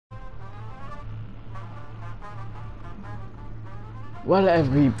Well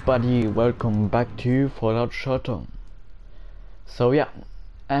everybody, welcome back to Fallout Shelter. So yeah,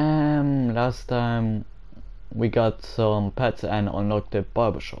 last time we got some pets and unlocked the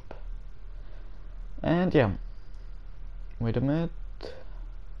barbershop. And yeah, wait a minute.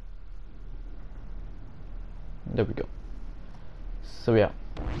 There we go. So yeah,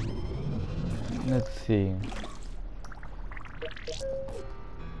 let's see.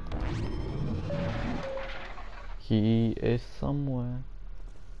 He is somewhere.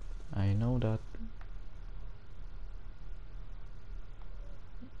 I know that.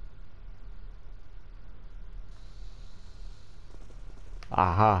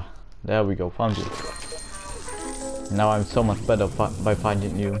 Aha, there we go, found you. Now I'm so much better by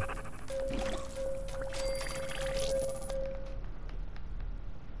finding you.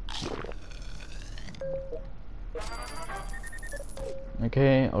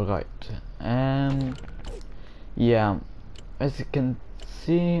 Okay, alright. Yeah, as you can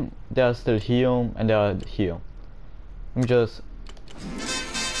see, they are still here and they are here. I'm just...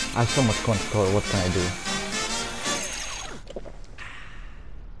 I have so much control, what can I do?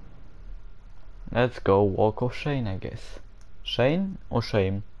 Let's go Walk of Shame, I guess. Shane or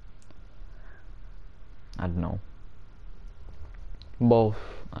shame? I don't know. Both,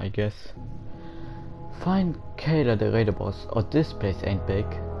 I guess. Find Kayla the Raider boss. Oh, this place ain't big.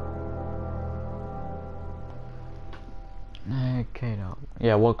 Kayla.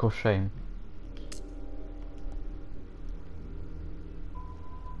 Yeah, Walk of Shame.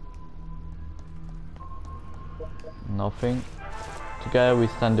 Nothing. Together we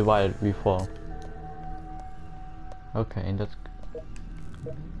stand divided, we fall. Okay, that's...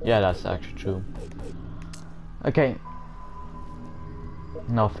 yeah, that's actually true. Okay.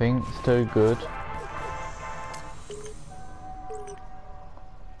 Nothing, still good.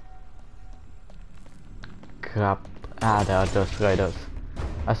 Crap. Ah, they are just raiders.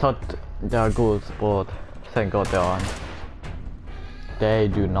 I thought they are ghouls, but thank god they aren't. They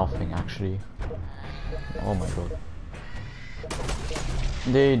do nothing actually. Oh my god.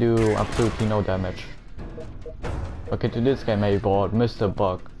 They do absolutely no damage. Okay, to this guy maybe, but Mr.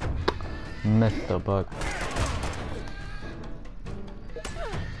 Bug. Mr. Bug.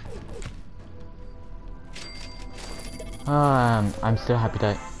 I'm still happy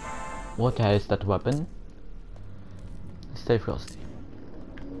that... what the hell is that weapon? Stay frosty.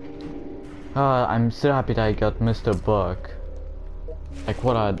 I'm still happy that I got Mr. Bug. Like,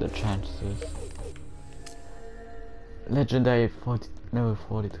 what are the chances? Legendary 40, level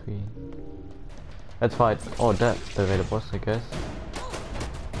 43. Let's fight. Oh, that's the Raider boss, I guess.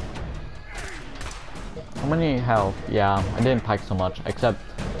 How many health? Yeah, I didn't pack so much, except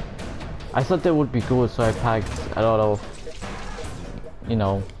I thought they would be good, so I packed a lot of, you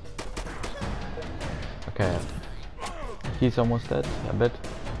know. Okay, he's almost dead, a bit.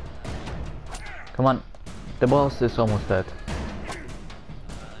 Come on, the boss is almost dead.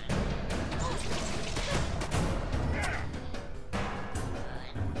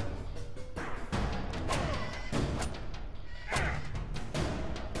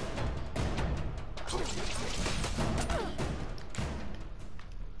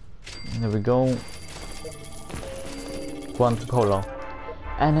 There we go. Quantum Cola.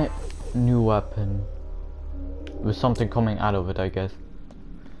 And a new weapon. With something coming out of it, I guess.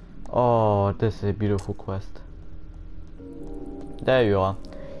 Oh, this is a beautiful quest. There you are.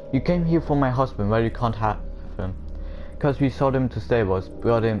 You came here for my husband, well you can't have him. Because we sold him to stables,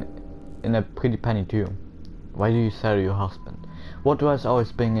 brought him in a pretty penny too. Why do you sell your husband? What does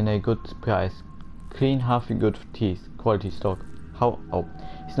always bring in a good price? Clean, healthy, good teeth, quality stock. How? Oh,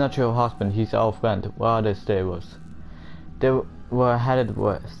 he's not your husband, he's our friend. Where are the stables? They were headed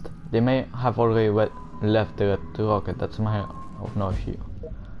west. They may have already left the rocket, that's my of no issue.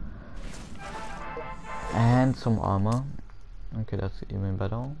 And some armor. Okay, that's even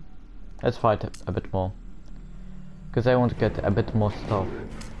better. Let's fight a bit more. Because I want to get a bit more stuff.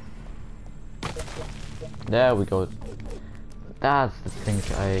 There we go. That's the thing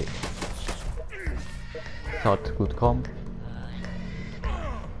I thought would come.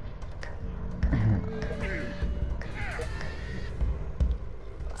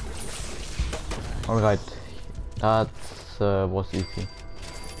 Alright, that was easy.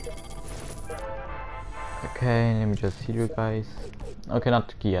 Okay, let me just heal you guys. Okay,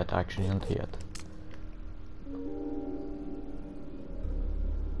 not yet, actually, not yet.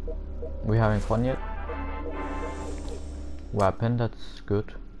 We having fun yet? Weapon, that's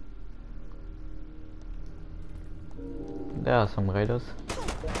good. There are some raiders.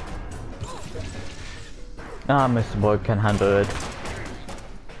 Ah, Mr. Boy can handle it.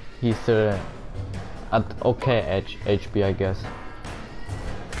 He's At okay HP, I guess.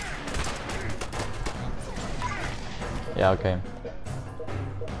 Yeah, okay.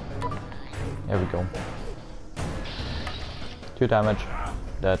 There we go. 2 damage.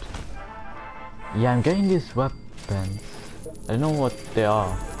 Dead. Yeah, I'm getting these weapons. I don't know what they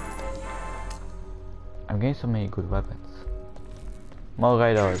are. I'm getting so many good weapons. More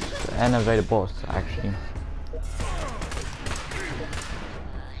raiders and a raider boss, actually.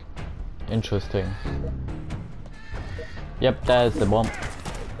 Interesting. Yep, there's the bomb.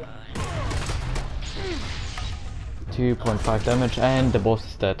 2.5 damage and the boss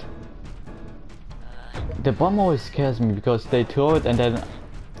is dead. The bomb always scares me because they throw it and then...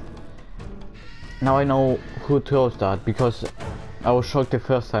 Now I know who throws that because I was shocked the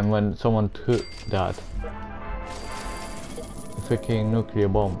first time when someone threw that. A freaking nuclear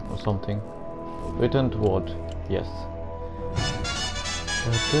bomb or something. Return to what? Yes.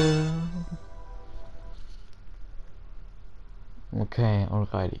 Okay,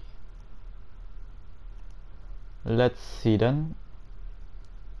 alrighty. Let's see then.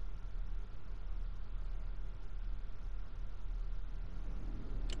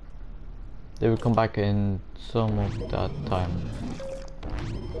 They will come back in some of that time.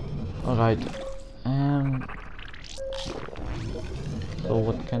 Alright. So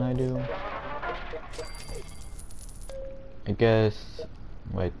what can I do? I guess...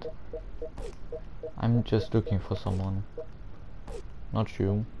 Wait. I'm just looking for someone. Not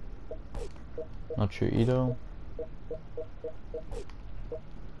you. Not you either.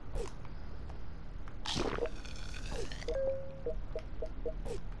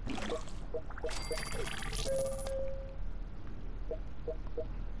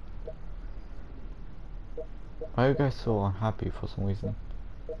 Why are you guys so unhappy for some reason?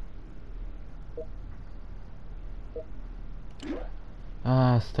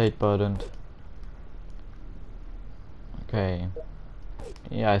 State burdened. Okay.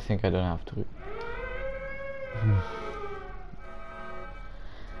 Yeah, I think I don't have to.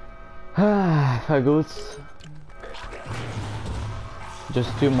 Faggots.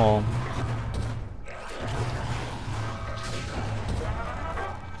 Just 2 more.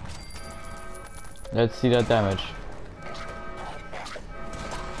 Let's see that damage.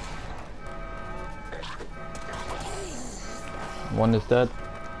 One is dead.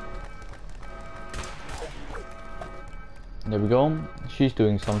 There we go. She's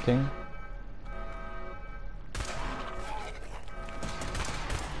doing something.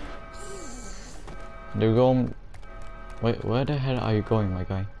 There we go. Wait, where the hell are you going, my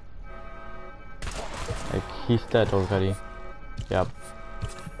guy? Like, he's dead already. Yep.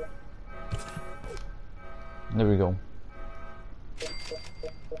 There we go.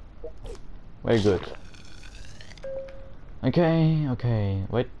 Very good. Okay, okay.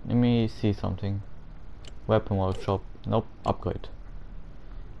 Wait, let me see something. Weapon workshop. Nope, upgrade.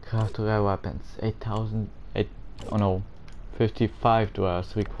 Craft rare weapons. 8,000. Oh no. 55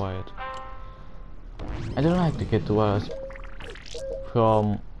 dollars required. I don't like to get dollars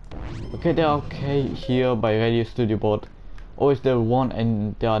from... Okay, they're okay here by Radio Studio, but always they're one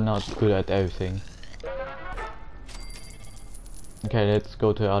and they are not good at everything. Okay, let's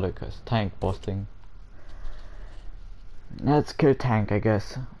go to the other quest. Tank busting. Let's kill tank, I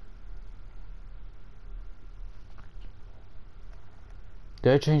guess.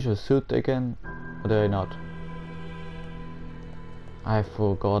 Did I change the suit again? Or did I not? I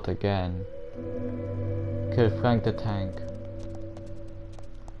forgot again. Kill Frank the tank.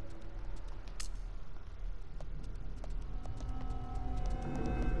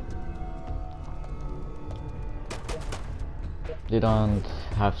 They don't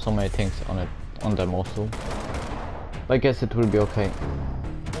have so many things on them also. But I guess it will be okay.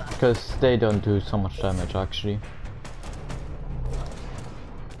 Because they don't do so much damage actually.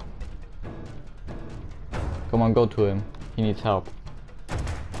 Come on, go to him. He needs help.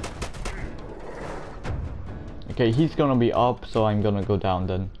 Okay, he's gonna be up, so I'm gonna go down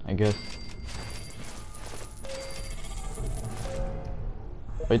then, I guess.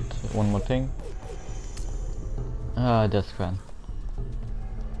 Wait, one more thing. That's fine.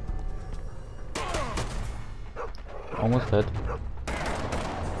 Almost dead.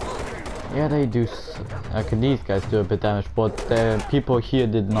 Yeah, they do. Okay, these guys do a bit damage, but the people here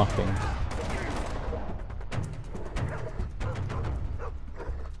did nothing.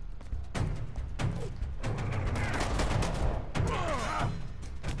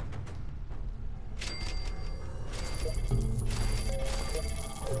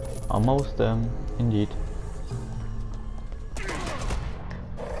 Almost indeed.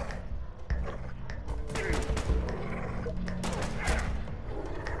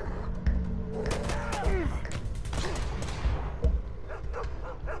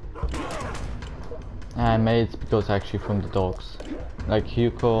 Maybe it's because actually from the dogs. Like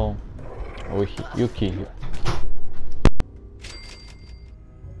Hyuko or Yuki.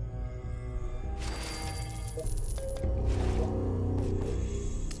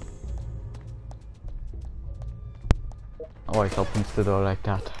 Always opens the door like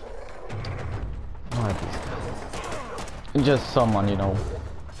that. What is that? Just someone, you know.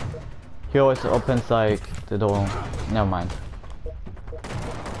 He always opens like the door. Never mind.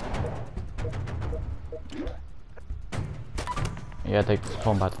 Yeah, take this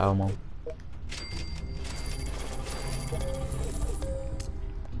combat ammo.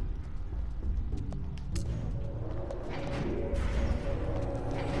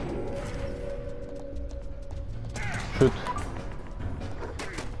 Shoot.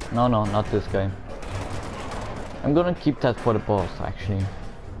 No, not this guy. I'm gonna keep that for the boss, actually.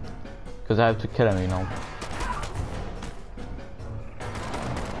 Because I have to kill him, you know.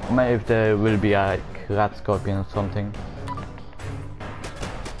 Maybe if there will be a rat scorpion or something.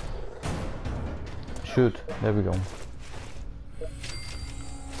 Shoot, there we go.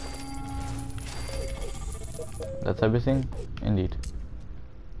 That's everything? Indeed.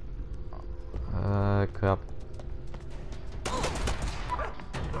 Crap.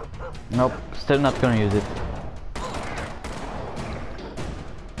 Nope, still not gonna use it.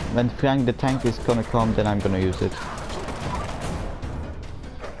 When Frank the tank is gonna come, then I'm gonna use it.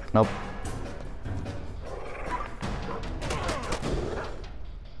 Nope.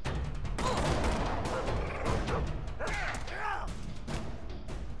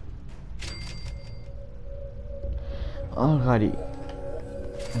 Alrighty.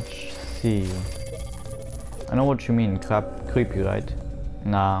 Let's see. I know what you mean, creepy, right?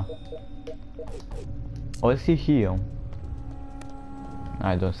 Nah. Or is he here?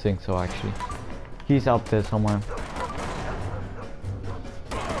 I don't think so, actually. He's up there somewhere.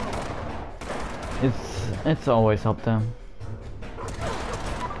 It's always up there.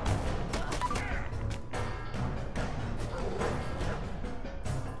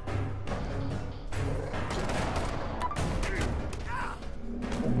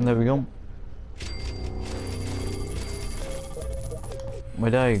 There we go. Why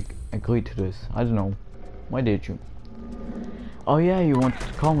did I agree to this? I don't know. Why did you? Oh yeah, you wanted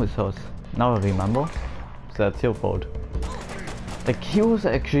to come with us. Now I remember. So that's your fault. Like, he was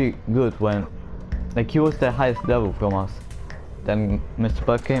actually good when... Like, he was the highest level from us. Then Mr.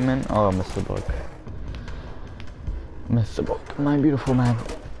 Buck came in. Oh, Mr. Buck. Mr. Buck, my beautiful man.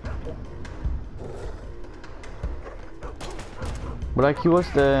 But like, he was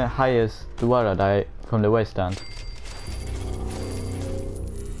the highest dweller guy from the wasteland.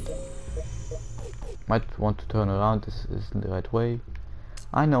 Might want to turn around, this isn't the right way.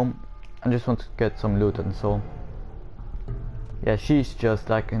 I know, I just want to get some loot and so. Yeah, she's just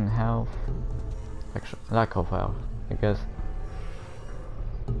lacking health. Actually, lack of health, I guess.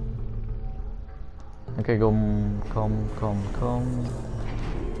 Okay, come.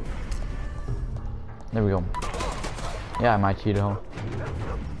 There we go. Yeah, I might heal her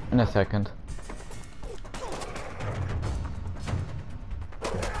in a second.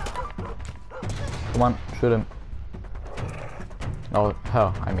 Come on, shoot him. Oh,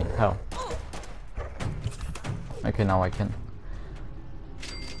 her, I mean her. Okay, now I can.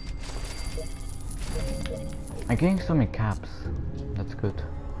 I'm getting so many caps. That's good.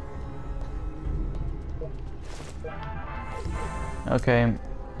 Okay,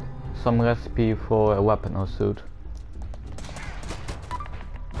 some recipe for a weapon or suit.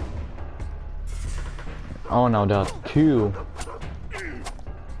 Oh no, there are two.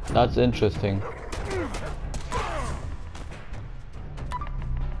 That's interesting.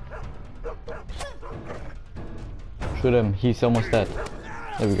 Shoot him, he's almost dead.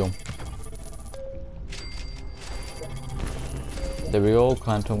 There we go. There we go,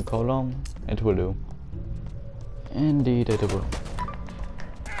 quantum column. It will do. Indeed it will.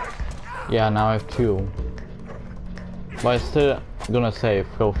 Yeah, now I have two. But I'm still gonna save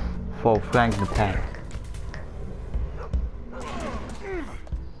for Frank the tank.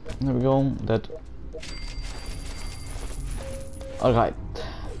 There we go, that. Alright.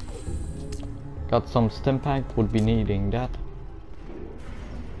 Got some Stimpak, would be needing that.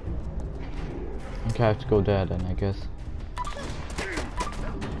 Okay, I have to go there then, I guess.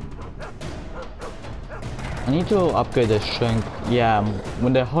 I need to upgrade the shrink. Yeah,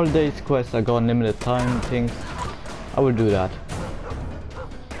 when the holidays quests are got limited time things, I will do that.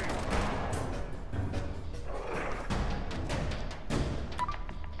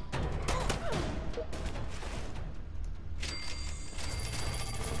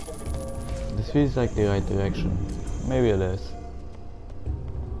 This feels like the right direction. Maybe it is.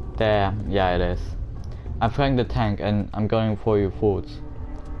 There, yeah it is. I'm flying the tank and I'm going for you forwards.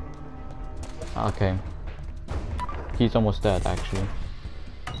 Okay. He's almost dead actually.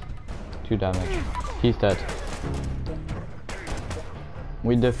 2 damage. He's dead.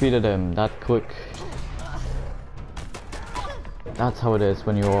 We defeated him that quick. That's how it is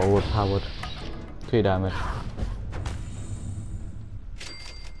when you are overpowered. 3 damage.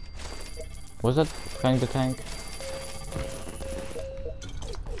 Was that flying the tank?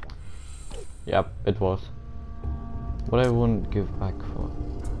 Yep, it was. What I wouldn't give back for.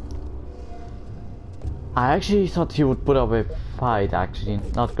 I actually thought he would put up a fight actually,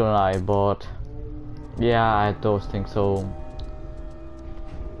 not gonna lie, but yeah, I had those things, so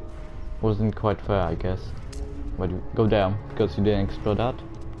wasn't quite fair I guess. But you go there, because you didn't explode that.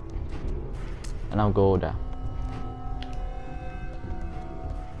 And I'll go there.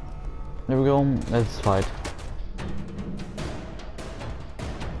 There we go, let's fight.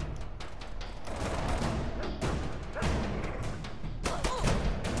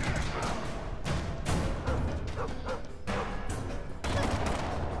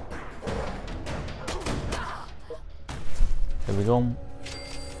 There we go.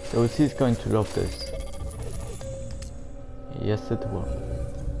 The OC is going to love this. Yes it will.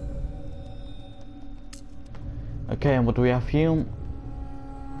 Okay, and what do we have here?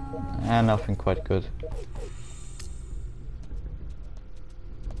 And nothing quite good.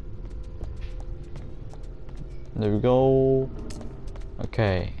 There we go.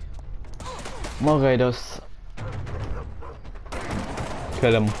 Okay. More raiders.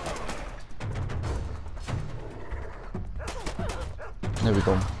 Kill them. There we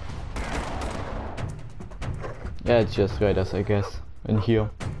go. Yeah, it's just raiders, I guess. In here.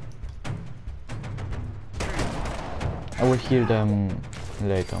 I will heal them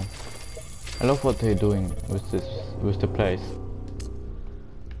later. I love what they're doing with the place.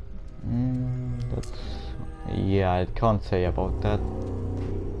 That's, yeah, I can't say about that.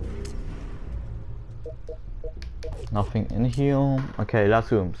 Nothing in here. Okay, last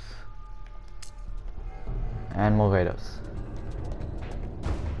rooms. And more raiders.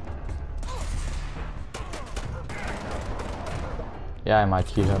 Yeah, I might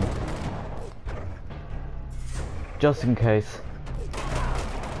heal him. Just in case.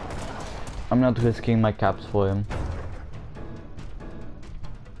 I'm not risking my caps for him.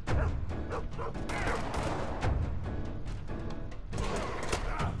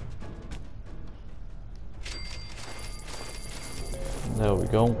 There we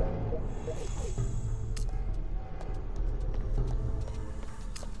go.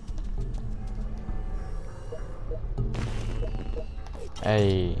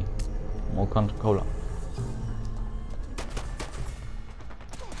 Hey, more Coca-Cola.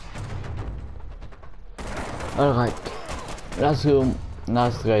 Alright, last room,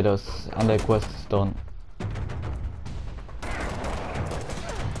 last raiders, and the quest is done.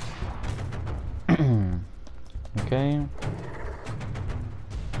 Okay.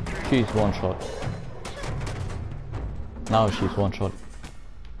 She's one shot. Now she's one shot.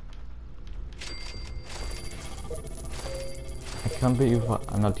 I can't believe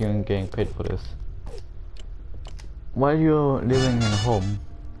I'm not even getting paid for this. While you're living in a home,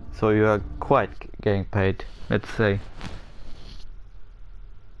 so you are quite getting paid, let's say.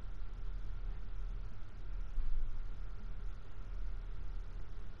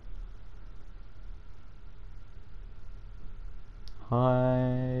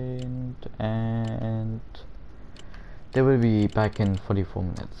 Hide, and they will be back in 44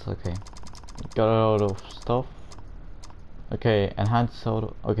 minutes. Okay, got a lot of stuff. Okay, enhanced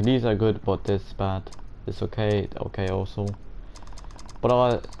auto. Okay, these are good, but this is bad. It's okay, okay also. But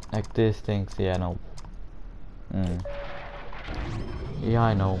all like these things, yeah, no. Yeah,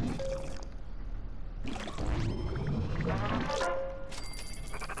 I know.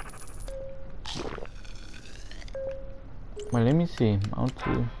 Well, let me see. I want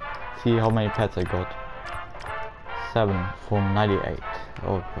to see how many pets I got. 7 from 98.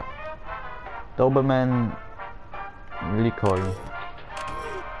 Oh crap. Doberman Licoy.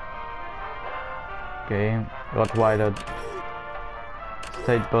 Okay, Rottweiler,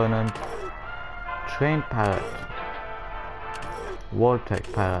 State Bernard, Trained Parrot,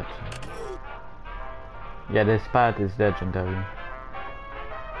 Voltec Parrot. Yeah, this parrot is legendary.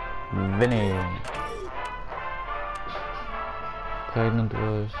 Vinny. Pregnant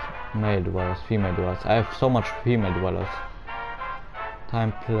dwellers, male dwellers, female dwellers. I have so much female dwellers.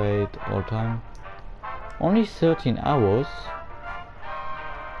 Time played all time. Only 13 hours.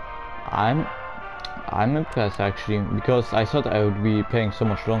 I'm impressed actually, because I thought I would be playing so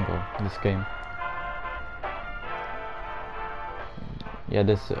much longer this game. Yeah,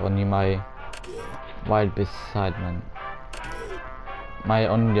 this is only my Right beside man. My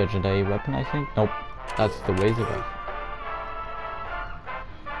only legendary weapon, I think? Nope, that's the Razorback.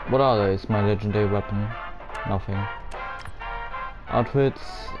 What other is my legendary weapon? Nothing. Outfits?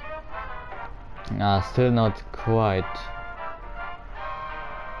 Still not quite.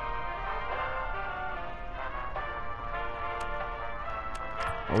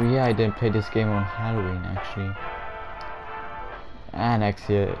 Oh yeah, I didn't play this game on Halloween actually. And next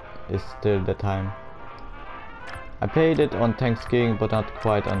year is still the time. I played it on Thanksgiving but not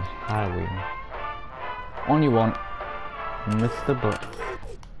quite on Halloween. Only one. Mr. Butt.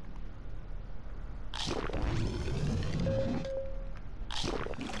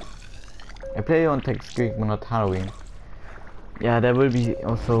 I play on Thanksgiving but not Halloween. Yeah, there will be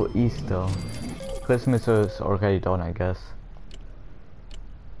also Easter. Christmas is already done, I guess.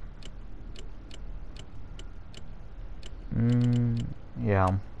 Yeah.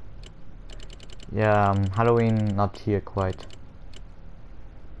 Yeah, Halloween not here quite.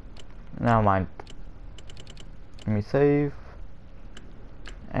 Never mind. Let me save.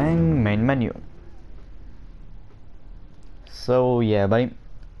 And main menu. So yeah, buddy.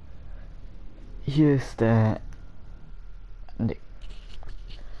 Here's the ending.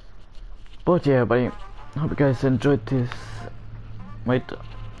 But yeah, buddy. Hope you guys enjoyed this. Wait.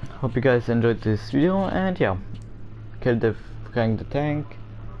 Hope you guys enjoyed this video, and yeah. Killed the Frank the Tank.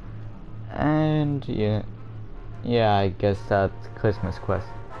 And yeah. Yeah, I guess that's Christmas quest.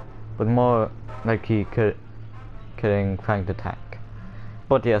 But more like he killing Frank the Tank.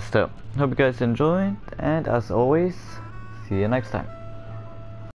 But yeah, still. Hope you guys enjoyed, and as always, see you next time.